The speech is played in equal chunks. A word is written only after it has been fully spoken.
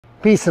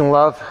Peace and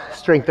love,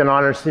 strength and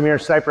honor. Samir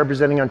Sipe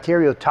representing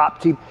Ontario,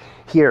 top team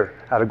here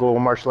at a Global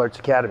Martial Arts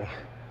Academy.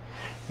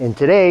 And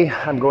today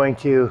I'm going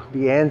to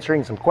be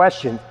answering some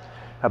questions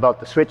about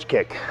the switch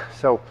kick.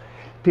 So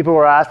people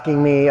were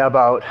asking me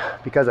about,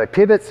 because I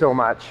pivot so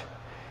much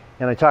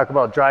and I talk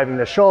about driving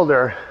the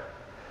shoulder,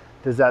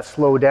 does that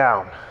slow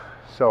down?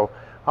 So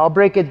I'll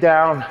break it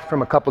down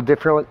from a couple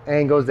different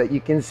angles that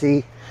you can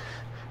see.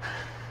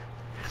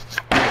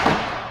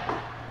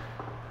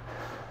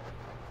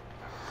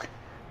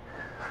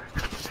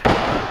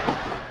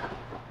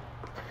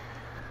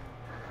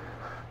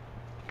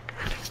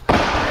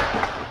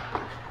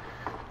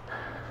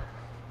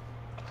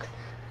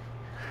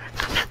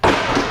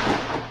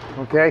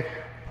 Okay,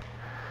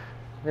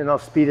 then I'll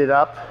speed it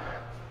up.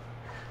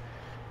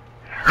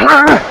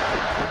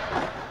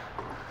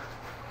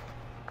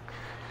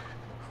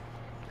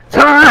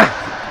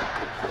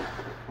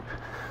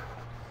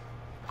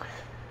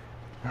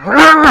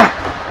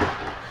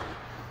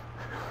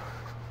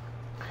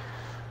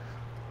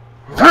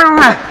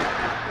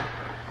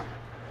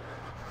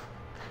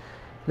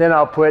 Then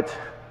I'll put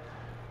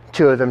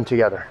two of them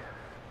together.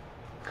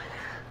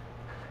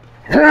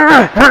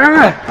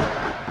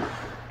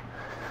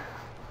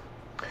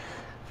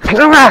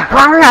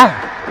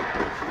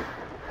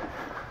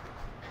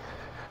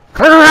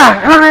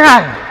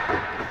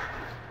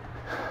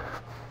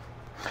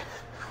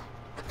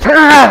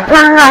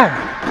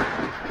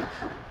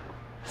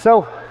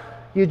 So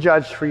you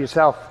judge for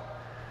yourself.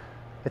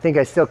 I think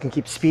I still can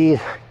keep speed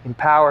and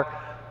power,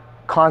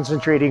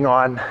 concentrating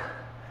on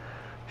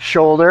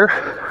shoulder,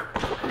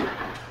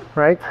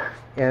 right?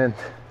 And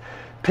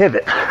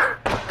pivot.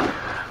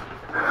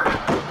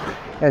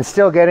 And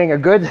still getting a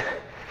good,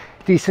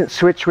 decent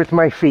switch with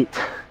my feet.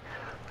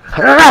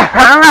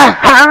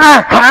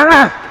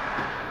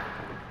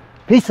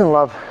 Peace and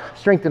love,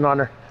 strength and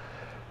honor.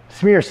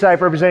 Samir Sipe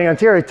representing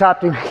Ontario,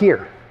 top team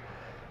here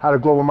out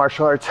of Global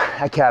Martial Arts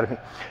Academy.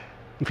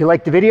 If you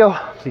liked the video,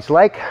 please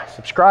like,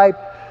 subscribe,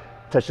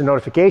 touch the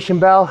notification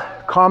bell,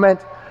 comment.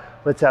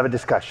 Let's have a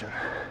discussion.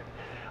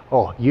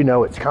 Oh, you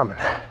know it's coming.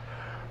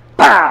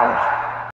 Bow!